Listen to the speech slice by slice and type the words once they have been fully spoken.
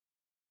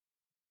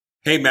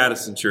Hey,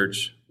 Madison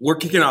Church. We're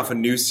kicking off a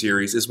new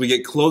series as we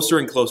get closer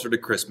and closer to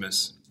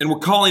Christmas, and we're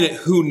calling it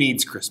Who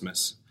Needs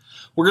Christmas?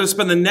 We're going to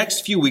spend the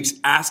next few weeks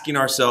asking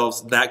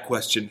ourselves that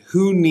question,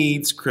 who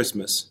needs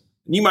Christmas?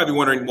 And you might be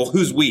wondering, well,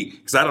 who's we?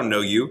 Because I don't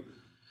know you.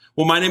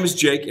 Well, my name is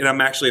Jake, and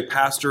I'm actually a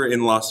pastor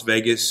in Las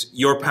Vegas.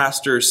 Your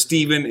pastor,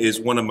 Stephen, is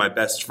one of my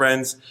best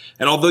friends.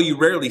 And although you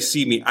rarely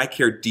see me, I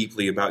care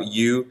deeply about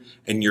you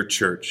and your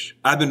church.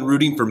 I've been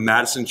rooting for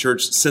Madison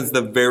Church since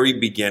the very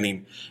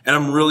beginning, and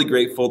I'm really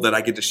grateful that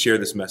I get to share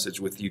this message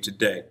with you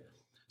today.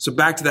 So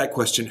back to that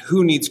question,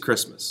 who needs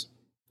Christmas?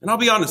 And I'll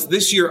be honest,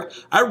 this year,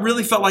 I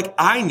really felt like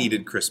I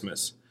needed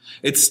Christmas.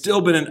 It's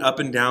still been an up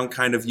and down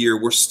kind of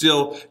year. We're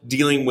still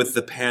dealing with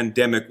the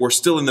pandemic. We're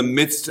still in the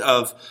midst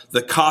of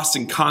the costs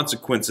and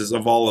consequences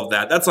of all of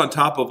that. That's on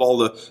top of all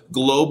the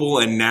global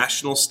and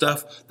national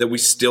stuff that we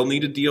still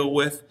need to deal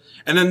with.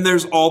 And then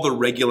there's all the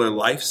regular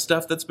life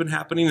stuff that's been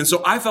happening. And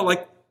so I felt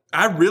like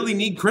I really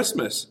need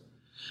Christmas.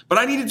 But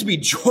I need it to be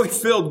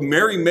joy-filled,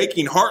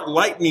 merry-making,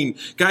 heart-lightening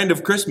kind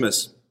of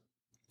Christmas.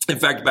 In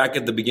fact, back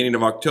at the beginning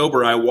of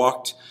October, I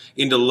walked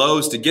into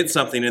Lowe's to get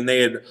something, and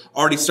they had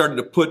already started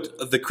to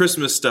put the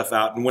Christmas stuff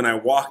out. And when I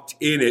walked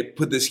in, it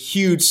put this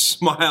huge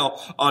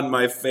smile on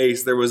my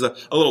face. There was a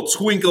little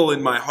twinkle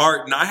in my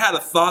heart, and I had a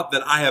thought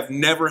that I have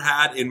never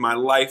had in my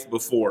life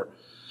before.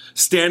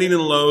 Standing in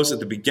Lowe's at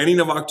the beginning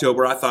of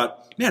October, I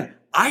thought, man,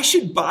 I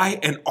should buy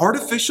an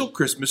artificial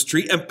Christmas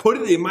tree and put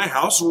it in my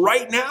house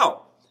right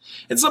now.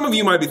 And some of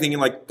you might be thinking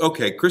like,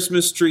 okay,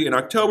 Christmas tree in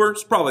October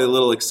is probably a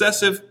little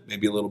excessive,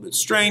 maybe a little bit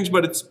strange,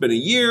 but it's been a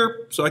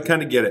year, so I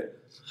kind of get it.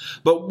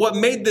 But what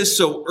made this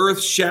so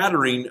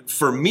earth-shattering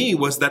for me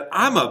was that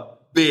I'm a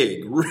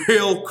big,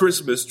 real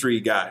Christmas tree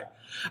guy.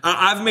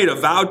 I've made a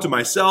vow to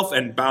myself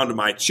and bound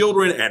my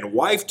children and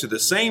wife to the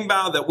same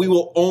vow that we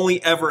will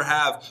only ever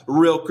have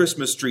real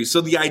Christmas trees. So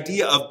the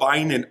idea of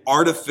buying an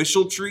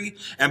artificial tree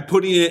and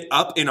putting it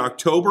up in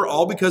October,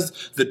 all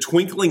because the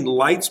twinkling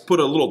lights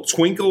put a little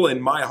twinkle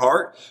in my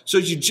heart,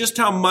 shows you just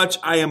how much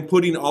I am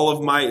putting all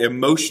of my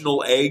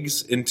emotional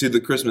eggs into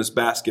the Christmas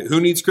basket. Who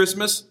needs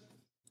Christmas?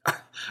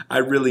 I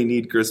really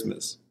need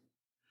Christmas.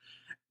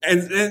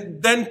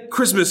 And then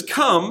Christmas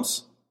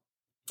comes,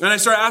 and I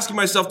start asking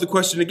myself the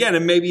question again,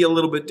 and maybe a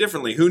little bit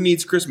differently. Who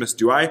needs Christmas?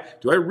 Do I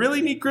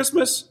really need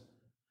Christmas?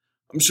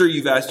 I'm sure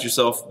you've asked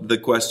yourself the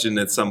question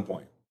at some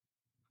point.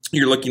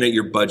 You're looking at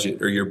your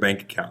budget or your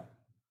bank account.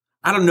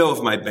 I don't know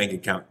if my bank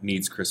account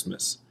needs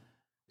Christmas.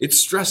 It's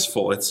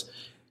stressful.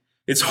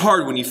 It's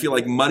hard when you feel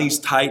like money's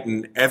tight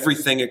and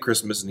everything at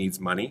Christmas needs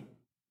money.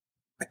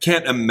 I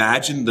can't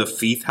imagine the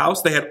Feith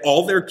house. They had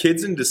all their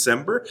kids in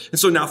December. And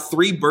so now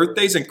 3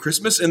 birthdays and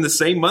Christmas in the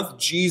same month.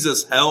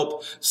 Jesus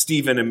help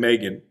Stephen and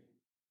Megan.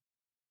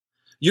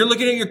 You're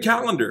looking at your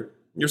calendar.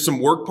 There's some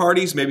work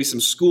parties, maybe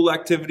some school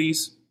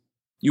activities.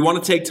 You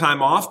want to take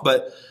time off,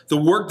 but the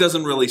work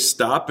doesn't really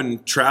stop,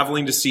 and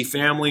traveling to see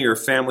family or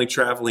family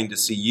traveling to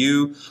see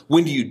you.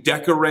 When do you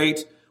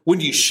decorate? When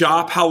do you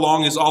shop? How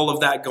long is all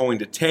of that going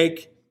to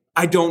take?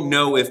 I don't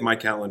know if my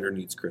calendar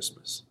needs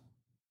Christmas.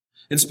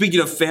 And speaking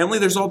of family,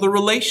 there's all the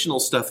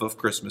relational stuff of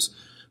Christmas.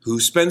 Who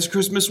spends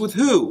Christmas with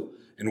who?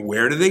 And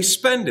where do they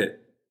spend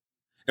it?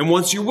 And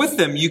once you're with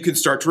them, you can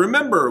start to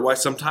remember why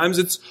sometimes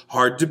it's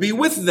hard to be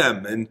with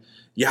them. And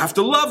you have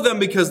to love them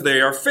because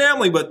they are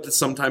family, but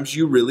sometimes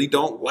you really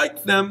don't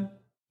like them.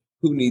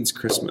 Who needs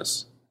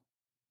Christmas?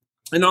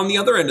 And on the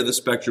other end of the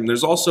spectrum,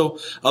 there's also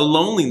a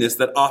loneliness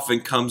that often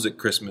comes at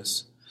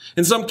Christmas.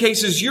 In some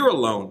cases, you're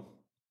alone.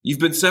 You've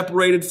been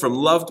separated from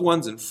loved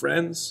ones and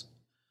friends.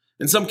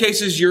 In some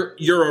cases,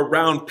 you're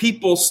around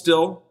people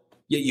still,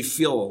 yet you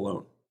feel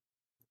alone.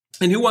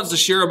 And who wants to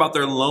share about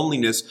their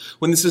loneliness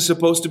when this is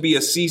supposed to be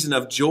a season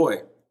of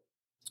joy?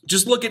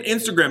 Just look at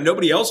Instagram.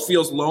 Nobody else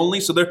feels lonely,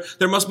 so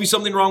there must be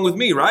something wrong with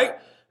me, right?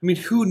 I mean,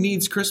 who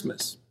needs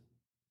Christmas?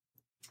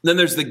 Then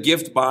there's the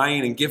gift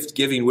buying and gift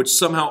giving, which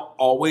somehow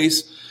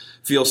always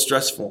feels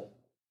stressful.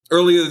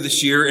 Earlier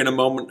this year, in a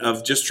moment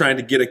of just trying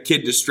to get a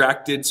kid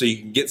distracted so you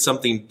can get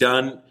something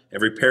done,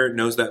 every parent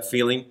knows that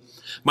feeling,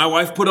 my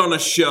wife put on a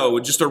show,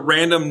 just a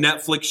random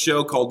Netflix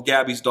show called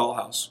Gabby's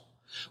Dollhouse.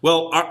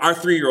 Well, our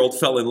 3-year-old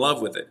fell in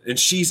love with it, and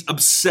she's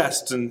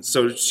obsessed, and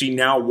so she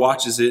now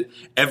watches it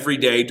every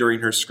day during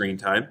her screen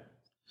time.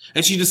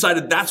 And she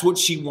decided that's what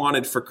she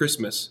wanted for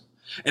Christmas.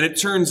 And it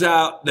turns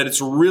out that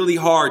it's really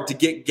hard to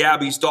get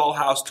Gabby's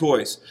Dollhouse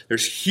toys.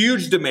 There's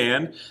huge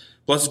demand,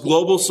 plus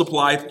global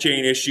supply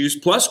chain issues,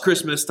 plus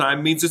Christmas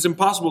time means it's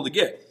impossible to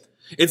get.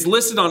 It's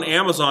listed on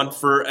Amazon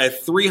for a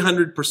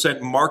 300%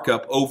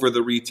 markup over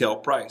the retail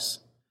price.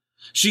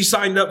 She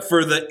signed up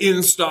for the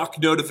in-stock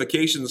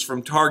notifications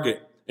from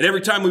Target. And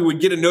every time we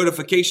would get a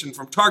notification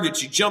from Target,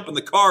 she'd jump in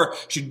the car,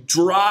 she'd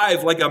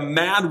drive like a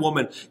mad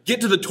woman, get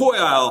to the toy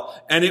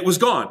aisle, and it was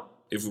gone,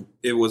 if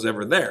it was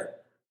ever there.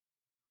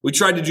 We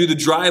tried to do the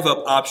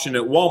drive-up option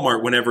at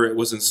Walmart whenever it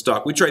was in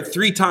stock. We tried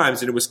 3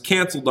 times, and it was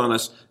canceled on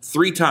us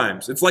 3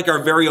 times. It's like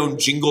our very own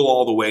Jingle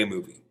All the Way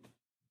movie.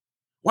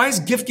 Why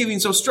is gift giving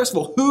so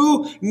stressful?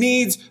 Who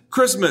needs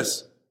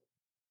Christmas?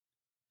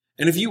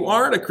 And if you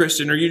aren't a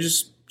Christian or you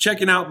just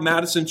checking out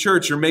Madison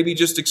Church, or maybe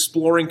just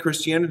exploring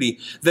Christianity,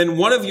 then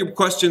one of your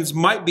questions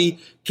might be,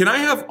 can I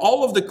have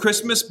all of the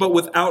Christmas but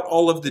without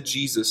all of the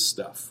Jesus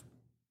stuff?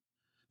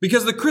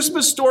 Because the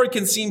Christmas story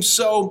can seem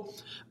so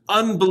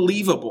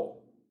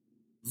unbelievable.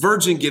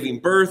 Virgin giving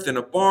birth in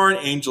a barn,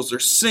 angels are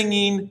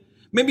singing.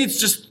 Maybe it's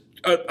just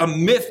a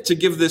myth to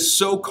give this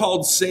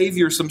so-called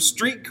Savior some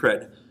street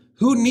cred.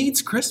 Who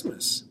needs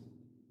Christmas?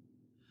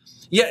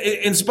 Yet,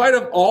 in spite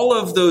of all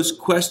of those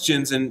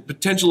questions and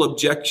potential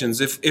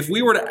objections, if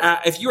you were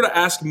to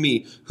ask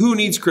me, who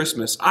needs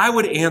Christmas? I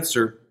would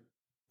answer,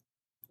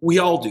 we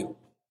all do.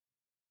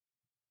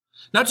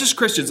 Not just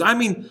Christians. I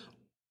mean,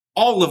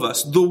 all of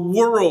us. The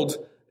world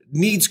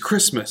needs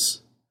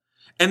Christmas.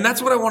 And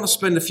that's what I want to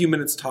spend a few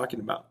minutes talking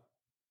about.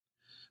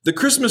 The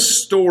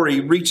Christmas story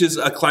reaches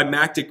a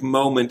climactic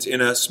moment in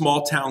a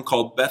small town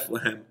called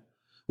Bethlehem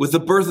with the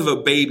birth of a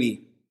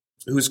baby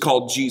who's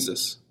called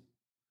Jesus.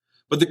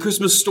 But the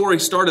Christmas story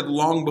started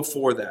long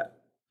before that.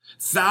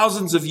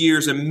 Thousands of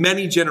years and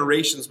many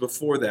generations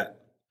before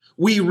that.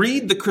 We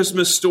read the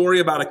Christmas story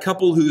about a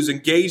couple who's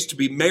engaged to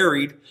be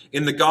married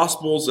in the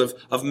Gospels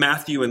of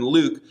Matthew and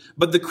Luke.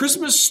 But the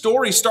Christmas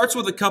story starts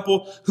with a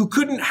couple who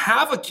couldn't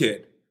have a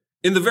kid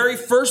in the very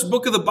first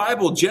book of the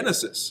Bible,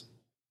 Genesis.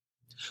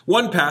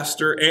 One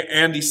pastor,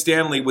 Andy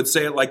Stanley, would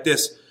say it like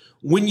this: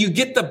 when you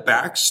get the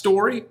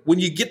backstory, when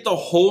you get the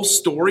whole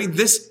story,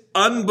 this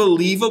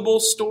unbelievable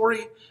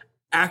story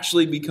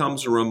actually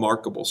becomes a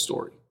remarkable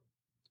story.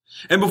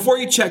 And before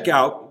you check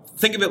out,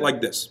 think of it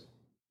like this.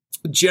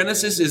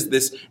 Genesis is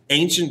this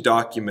ancient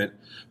document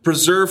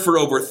preserved for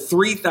over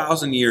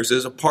 3,000 years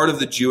as a part of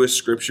the Jewish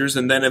scriptures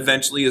and then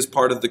eventually as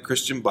part of the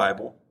Christian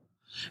Bible.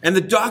 And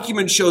the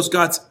document shows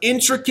God's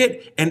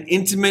intricate and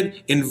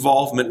intimate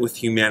involvement with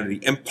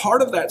humanity. And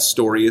part of that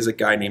story is a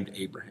guy named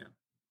Abraham.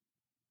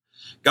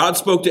 God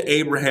spoke to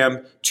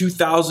Abraham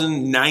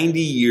 2,090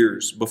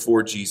 years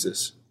before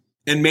Jesus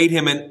and made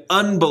him an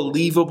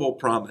unbelievable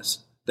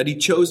promise that he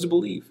chose to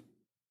believe.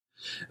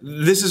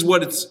 This is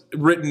what it's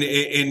written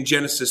in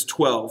Genesis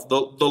 12.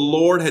 The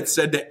Lord had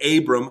said to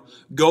Abram,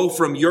 go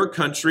from your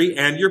country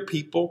and your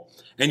people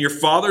and your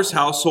father's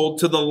household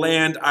to the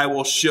land I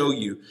will show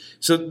you.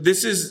 So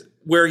this is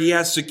where he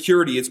has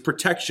security. It's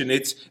protection.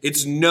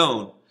 It's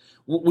known.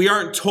 We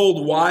aren't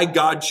told why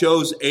God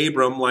chose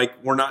Abram,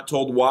 like we're not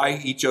told why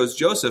he chose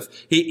Joseph.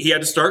 He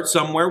had to start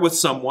somewhere with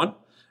someone.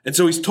 And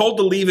so he's told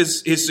to leave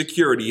his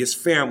security, his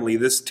family,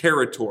 this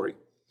territory.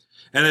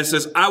 And it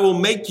says, I will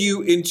make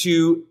you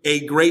into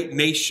a great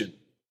nation.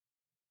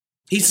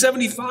 He's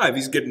 75.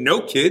 He's got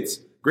no kids.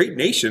 Great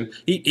nation.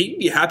 He'd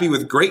be happy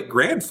with great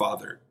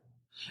grandfather.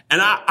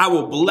 And I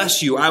will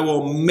bless you. I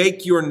will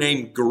make your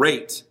name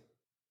great.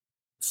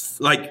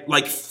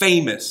 Like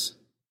famous.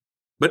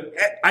 But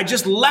I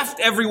just left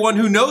everyone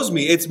who knows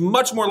me. It's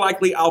much more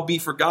likely I'll be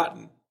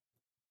forgotten.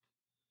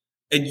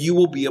 And you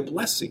will be a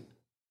blessing.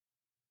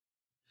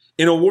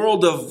 In a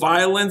world of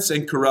violence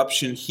and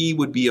corruption, he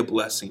would be a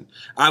blessing.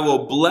 I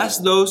will bless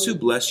those who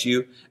bless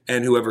you,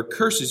 and whoever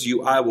curses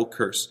you, I will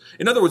curse.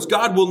 In other words,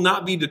 God will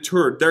not be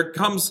deterred. There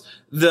comes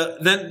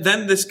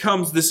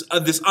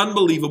this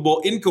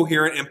unbelievable,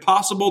 incoherent,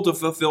 impossible to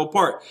fulfill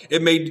part.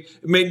 It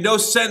made no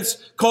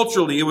sense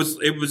culturally. It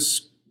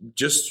was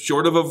just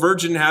short of a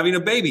virgin having a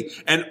baby.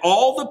 And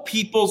all the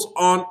peoples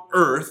on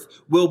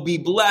earth will be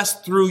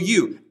blessed through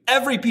you.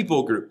 Every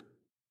people group.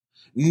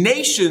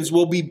 Nations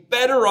will be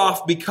better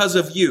off because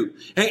of you.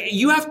 And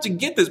you have to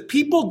get this.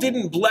 People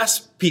didn't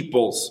bless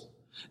peoples.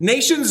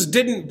 Nations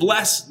didn't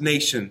bless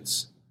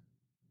nations.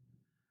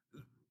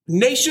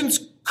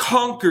 Nations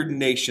conquered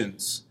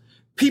nations.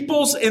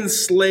 Peoples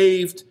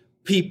enslaved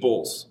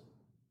peoples.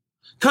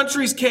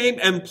 Countries came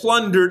and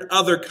plundered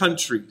other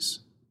countries.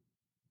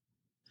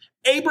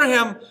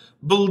 Abraham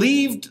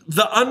believed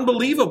the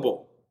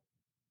unbelievable.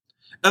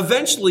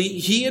 Eventually,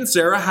 he and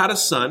Sarah had a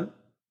son,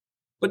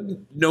 but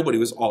nobody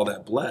was all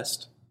that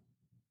blessed.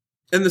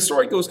 And the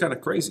story goes kind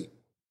of crazy.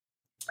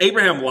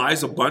 Abraham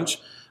lies a bunch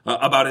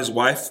about his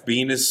wife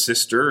being his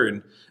sister.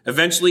 And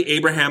eventually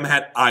Abraham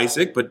had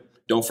Isaac,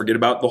 but don't forget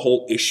about the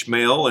whole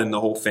Ishmael and the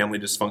whole family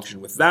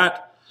dysfunction with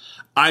that.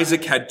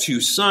 Isaac had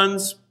two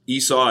sons,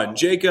 Esau and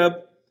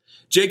Jacob.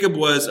 Jacob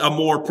was a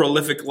more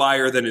prolific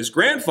liar than his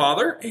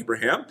grandfather,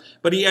 Abraham,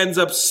 but he ends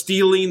up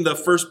stealing the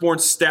firstborn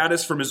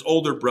status from his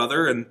older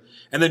brother. And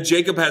then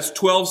Jacob has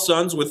 12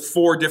 sons with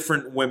 4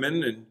 different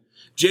women. And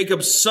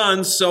Jacob's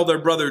sons sell their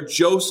brother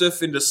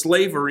Joseph into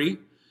slavery.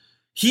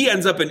 He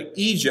ends up in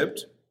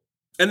Egypt.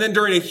 And then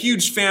during a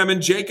huge famine,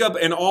 Jacob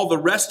and all the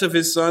rest of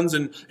his sons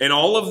and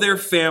all of their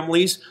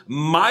families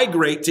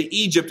migrate to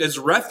Egypt as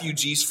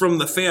refugees from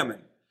the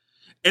famine.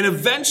 And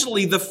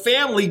eventually the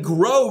family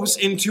grows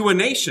into a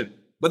nation,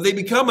 but they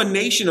become a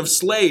nation of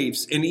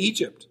slaves in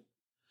Egypt.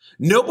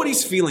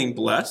 Nobody's feeling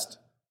blessed,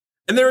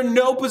 and they're in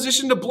no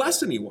position to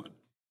bless anyone.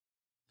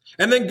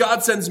 And then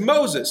God sends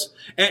Moses,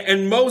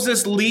 and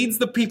Moses leads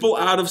the people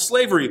out of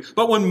slavery.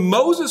 But when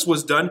Moses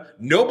was done,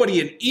 nobody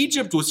in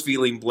Egypt was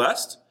feeling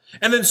blessed.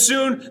 And then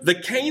soon the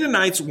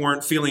Canaanites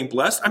weren't feeling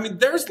blessed. I mean,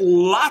 there's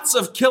lots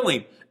of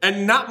killing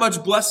and not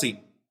much blessing.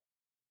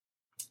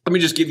 Let me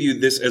just give you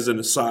this as an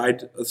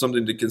aside,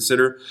 something to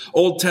consider.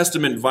 Old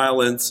Testament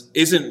violence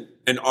isn't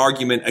an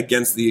argument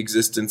against the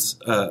existence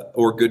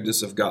or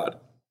goodness of God.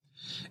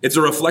 It's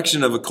a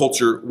reflection of a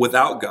culture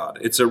without God.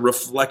 It's a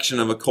reflection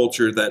of a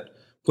culture that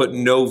put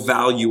no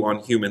value on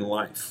human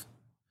life.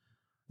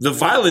 The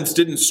violence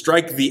didn't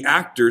strike the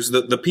actors,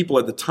 the people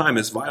at the time,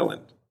 as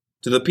violent.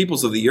 To the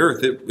peoples of the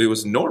earth, it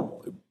was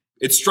normal.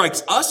 It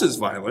strikes us as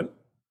violent.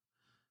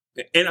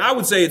 And I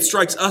would say it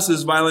strikes us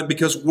as violent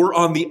because we're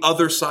on the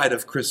other side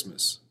of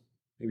Christmas.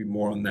 Maybe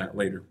more on that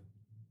later.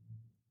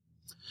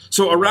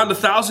 So around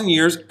 1,000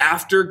 years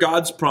after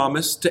God's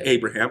promise to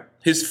Abraham,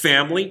 his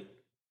family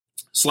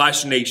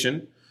 /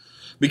 nation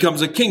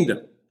becomes a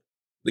kingdom,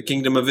 the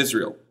kingdom of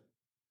Israel.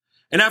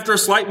 And after a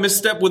slight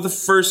misstep with the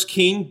first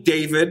king,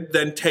 David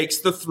then takes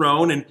the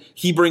throne and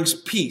he brings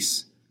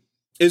peace.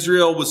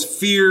 Israel was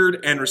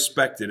feared and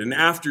respected. And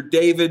after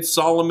David,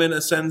 Solomon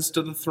ascends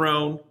to the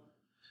throne.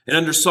 And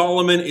under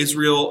Solomon,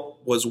 Israel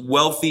was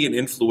wealthy and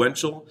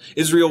influential.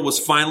 Israel was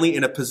finally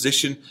in a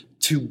position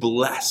to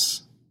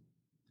bless.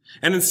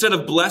 And instead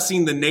of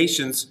blessing the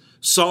nations,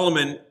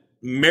 Solomon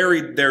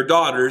married their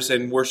daughters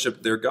and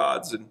worshiped their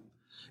gods. And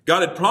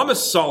God had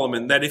promised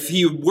Solomon that if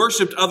he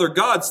worshiped other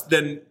gods,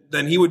 then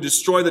he would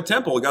destroy the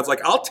temple. God's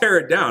like, I'll tear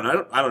it down.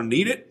 I don't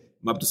need it.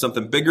 I'm up to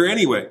something bigger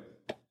anyway.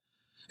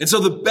 And so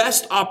the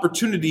best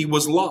opportunity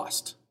was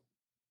lost.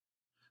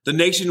 The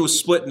nation was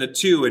split into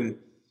two, and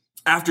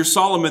after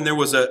Solomon, there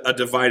was a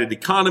divided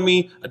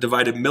economy, a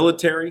divided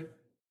military.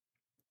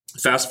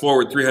 Fast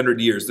forward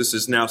 300 years. This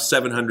is now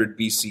 700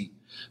 BC.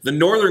 The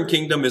northern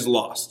kingdom is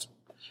lost.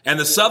 And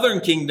the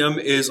southern kingdom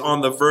is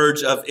on the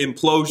verge of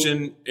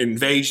implosion,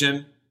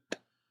 invasion.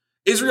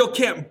 Israel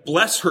can't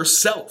bless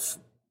herself,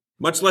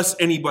 much less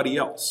anybody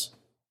else.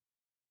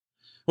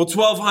 Well,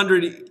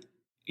 1,200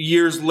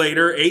 years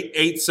later,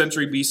 8th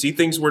century BC,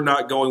 things were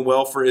not going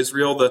well for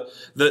Israel.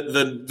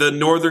 The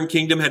northern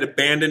kingdom had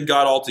abandoned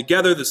God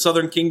altogether. The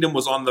southern kingdom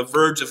was on the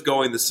verge of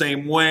going the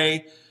same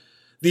way.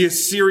 The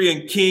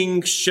Assyrian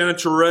king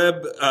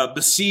Sennacherib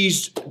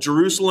besieged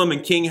Jerusalem,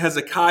 and King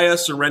Hezekiah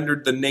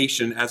surrendered the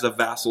nation as a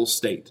vassal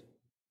state.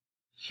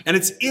 And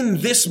it's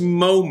in this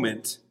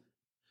moment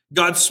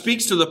God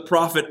speaks to the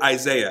prophet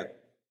Isaiah.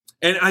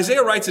 And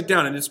Isaiah writes it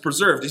down, and it's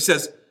preserved. He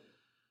says,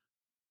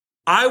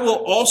 I will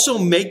also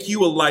make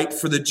you a light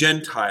for the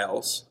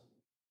Gentiles,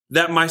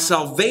 that my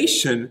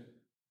salvation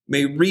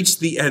may reach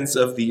the ends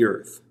of the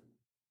earth.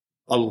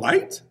 A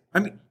light? I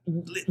mean,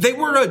 they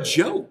were a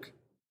joke.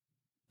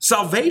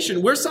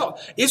 Salvation,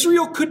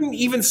 Israel couldn't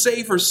even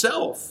save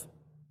herself.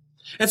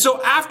 And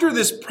so after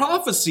this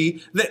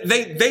prophecy,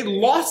 they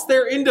lost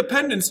their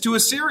independence to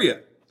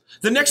Assyria.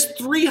 The next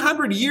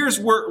 300 years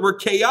were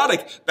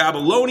chaotic.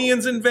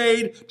 Babylonians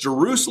invade,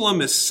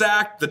 Jerusalem is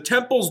sacked, the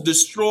temple's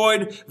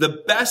destroyed,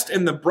 the best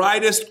and the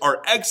brightest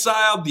are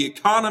exiled, the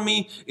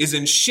economy is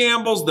in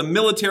shambles, the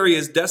military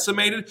is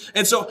decimated.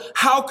 And so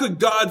how could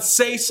God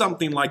say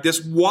something like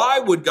this? Why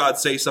would God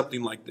say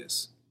something like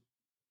this?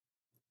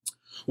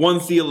 One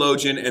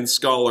theologian and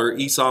scholar,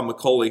 Esau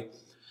McCaulley,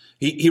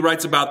 he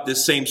writes about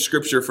this same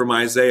scripture from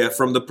Isaiah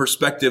from the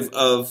perspective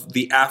of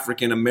the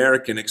African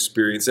American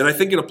experience. And I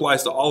think it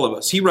applies to all of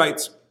us. He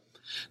writes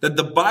that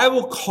the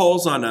Bible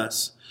calls on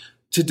us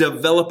to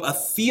develop a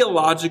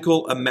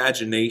theological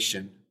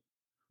imagination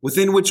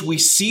within which we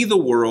see the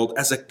world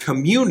as a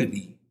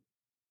community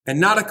and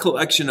not a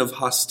collection of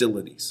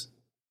hostilities.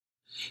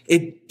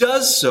 It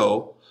does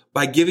so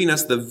by giving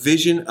us the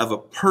vision of a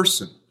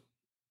person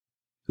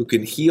who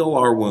can heal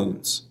our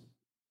wounds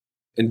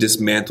and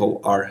dismantle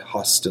our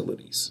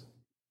hostilities.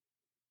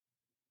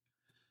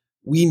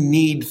 We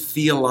need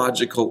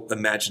theological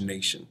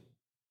imagination.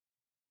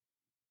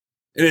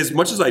 And as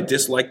much as I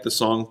dislike the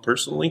song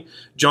personally,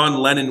 John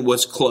Lennon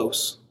was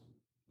close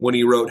when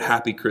he wrote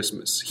Happy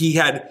Christmas. He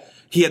had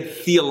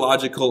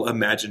theological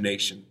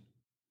imagination.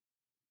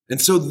 And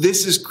so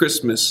this is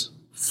Christmas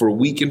for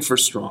weak and for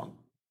strong.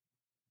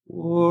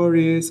 War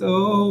is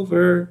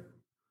over.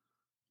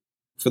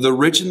 For the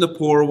rich and the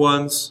poor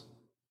ones,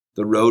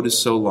 the road is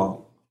so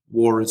long.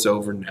 War is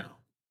over now.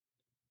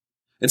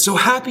 And so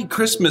happy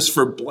Christmas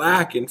for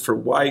black and for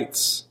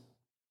whites.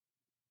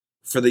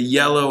 For the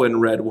yellow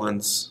and red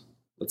ones,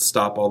 let's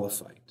stop all the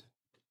fight.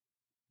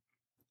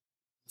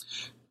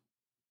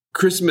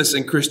 Christmas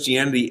and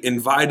Christianity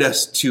invite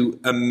us to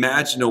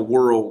imagine a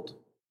world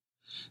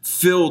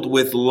filled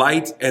with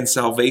light and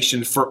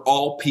salvation for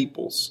all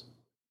peoples.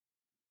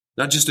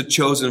 Not just a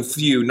chosen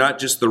few, not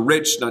just the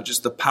rich, not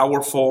just the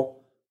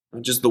powerful,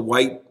 not just the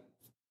white.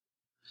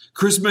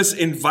 Christmas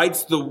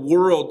invites the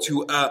world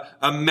to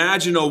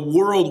imagine a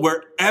world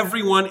where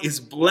everyone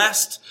is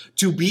blessed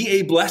to be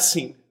a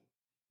blessing.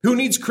 Who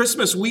needs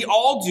Christmas? We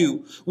all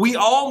do. We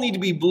all need to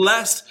be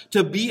blessed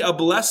to be a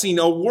blessing,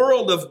 a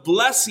world of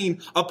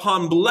blessing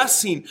upon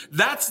blessing.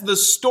 That's the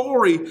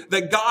story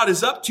that God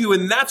is up to,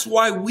 and that's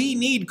why we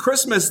need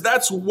Christmas.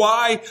 That's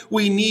why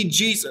we need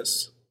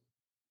Jesus.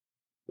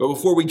 But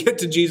before we get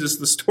to Jesus,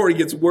 the story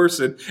gets worse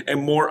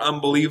and more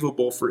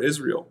unbelievable for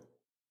Israel.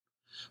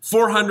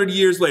 400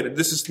 years later,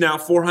 this is now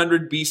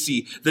 400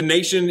 BC, the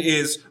nation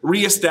is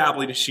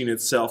reestablishing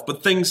itself,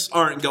 but things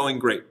aren't going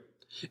great.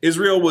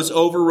 Israel was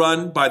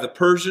overrun by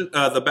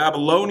the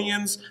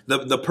Babylonians,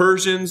 the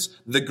Persians,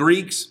 the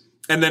Greeks,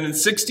 and then in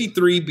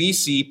 63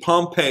 BC,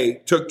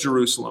 Pompey took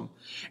Jerusalem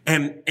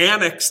and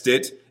annexed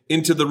it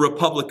into the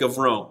Republic of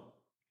Rome.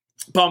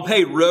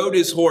 Pompey rode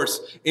his horse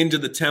into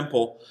the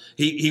temple.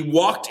 He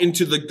walked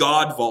into the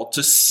God vault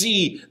to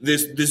see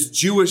this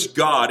Jewish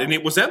God, and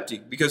it was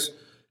empty because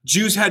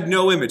Jews had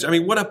no image. I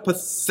mean, what a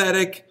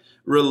pathetic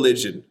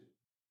religion.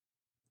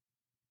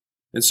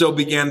 And so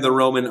began the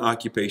Roman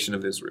occupation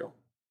of Israel.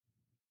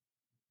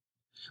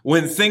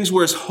 When things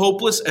were as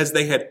hopeless as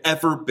they had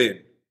ever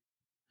been.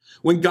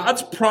 When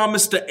God's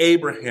promise to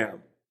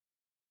Abraham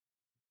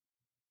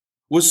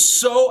was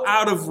so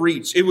out of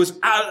reach, it was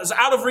as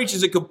out of reach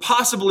as it could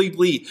possibly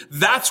be,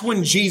 that's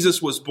when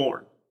Jesus was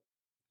born.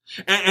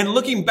 And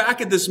looking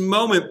back at this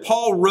moment,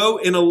 Paul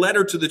wrote in a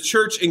letter to the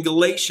church in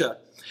Galatia,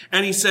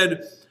 and he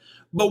said,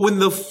 "But when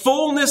the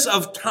fullness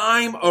of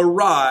time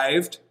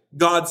arrived,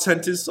 God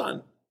sent his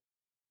son."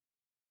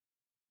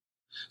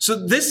 So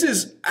this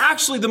is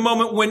actually the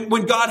moment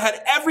when God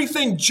had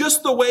everything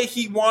just the way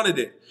he wanted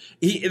it.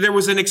 There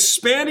was an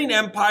expanding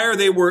empire.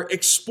 They were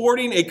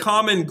exporting a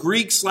common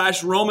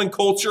Greek/Roman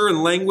culture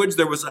and language.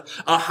 There was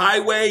a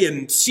highway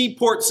and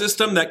seaport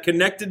system that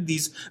connected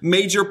these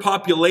major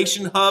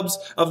population hubs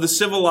of the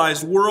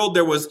civilized world.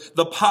 There was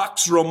the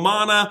Pax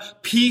Romana,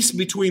 peace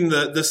between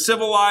the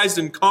civilized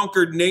and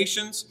conquered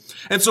nations.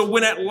 And so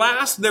when at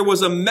last there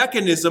was a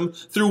mechanism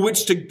through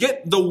which to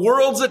get the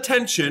world's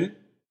attention,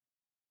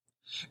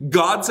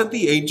 God sent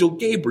the angel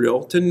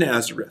Gabriel to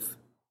Nazareth,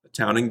 a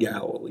town in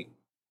Galilee,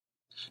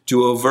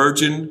 to a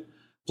virgin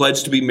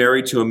pledged to be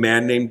married to a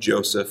man named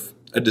Joseph,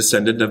 a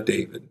descendant of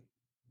David.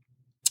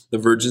 The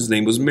virgin's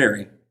name was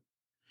Mary.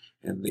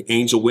 And the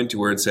angel went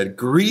to her and said,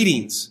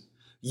 "Greetings,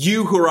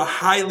 you who are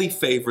highly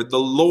favored. The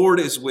Lord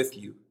is with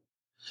you.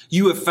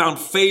 You have found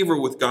favor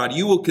with God.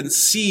 You will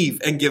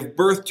conceive and give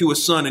birth to a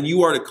son, and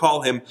you are to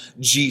call him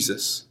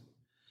Jesus.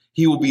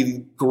 He will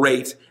be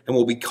great and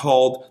will be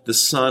called the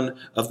Son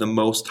of the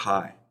Most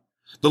High.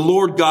 The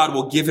Lord God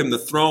will give him the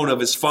throne of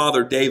his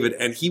father David,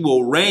 and he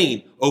will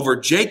reign over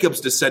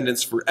Jacob's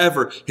descendants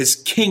forever. His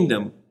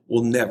kingdom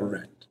will never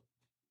end."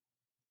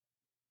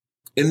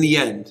 In the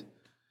end,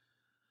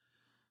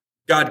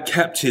 God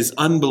kept his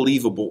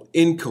unbelievable,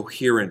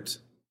 incoherent,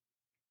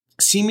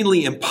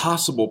 seemingly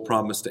impossible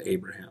promise to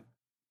Abraham.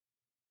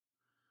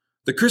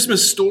 The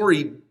Christmas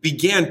story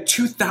began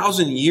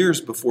 2,000 years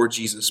before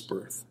Jesus'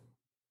 birth.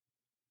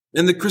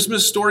 And the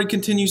Christmas story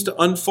continues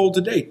to unfold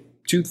today,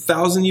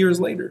 2,000 years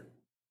later.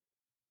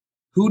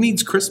 Who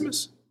needs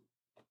Christmas?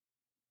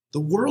 The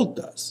world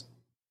does.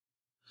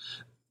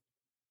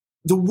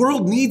 The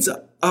world needs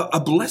a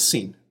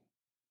blessing.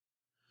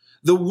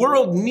 The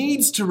world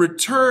needs to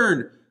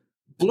return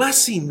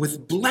blessing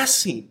with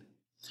blessing.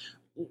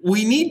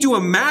 We need to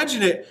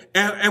imagine it,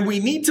 and we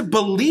need to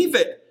believe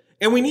it,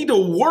 and we need to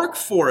work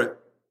for it.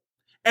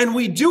 And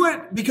we do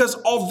it because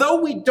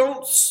although we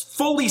don't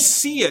fully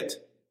see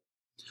it,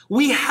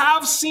 we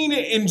have seen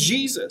it in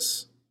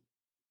Jesus.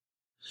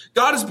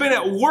 God has been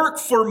at work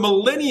for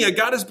millennia.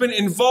 God has been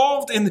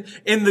involved in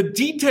the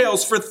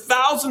details for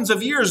thousands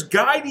of years,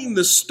 guiding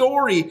the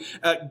story,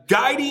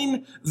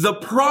 guiding the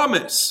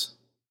promise.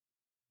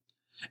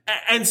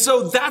 And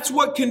so that's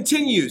what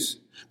continues,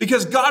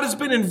 because God has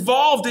been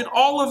involved in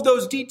all of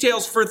those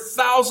details for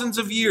thousands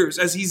of years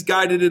as he's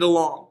guided it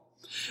along.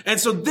 And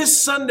so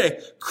this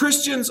Sunday,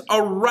 Christians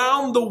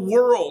around the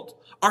world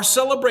are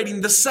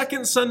celebrating the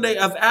second Sunday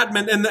of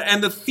Advent,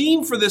 and the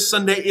theme for this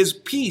Sunday is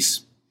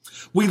peace.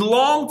 We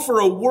long for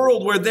a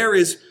world where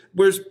there's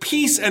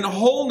peace and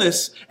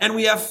wholeness, and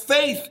we have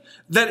faith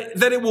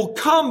that it will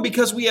come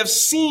because we have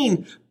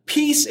seen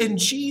peace in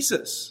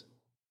Jesus.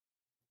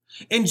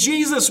 In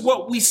Jesus,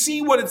 we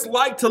see what it's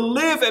like to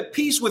live at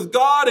peace with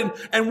God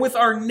and with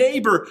our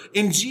neighbor.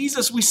 In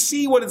Jesus, we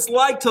see what it's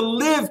like to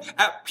live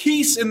at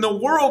peace in the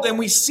world, and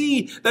we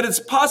see that it's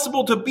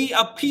possible to be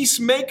a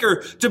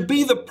peacemaker, to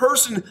be the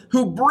person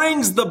who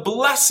brings the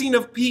blessing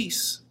of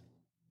peace.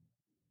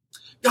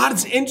 God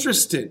is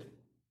interested.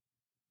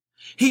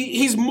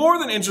 He's more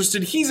than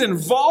interested. He's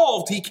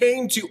involved. He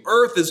came to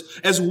earth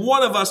as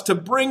one of us to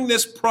bring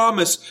this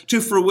promise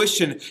to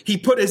fruition. He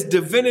put his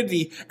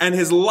divinity and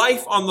his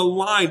life on the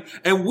line,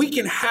 and we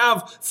can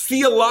have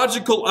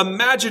theological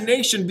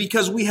imagination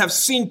because we have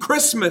seen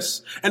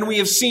Christmas and we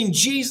have seen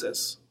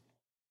Jesus.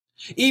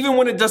 Even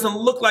when it doesn't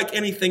look like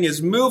anything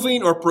is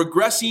moving or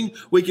progressing,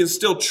 we can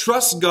still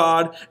trust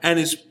God and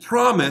his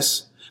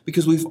promise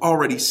because we've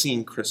already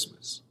seen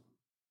Christmas.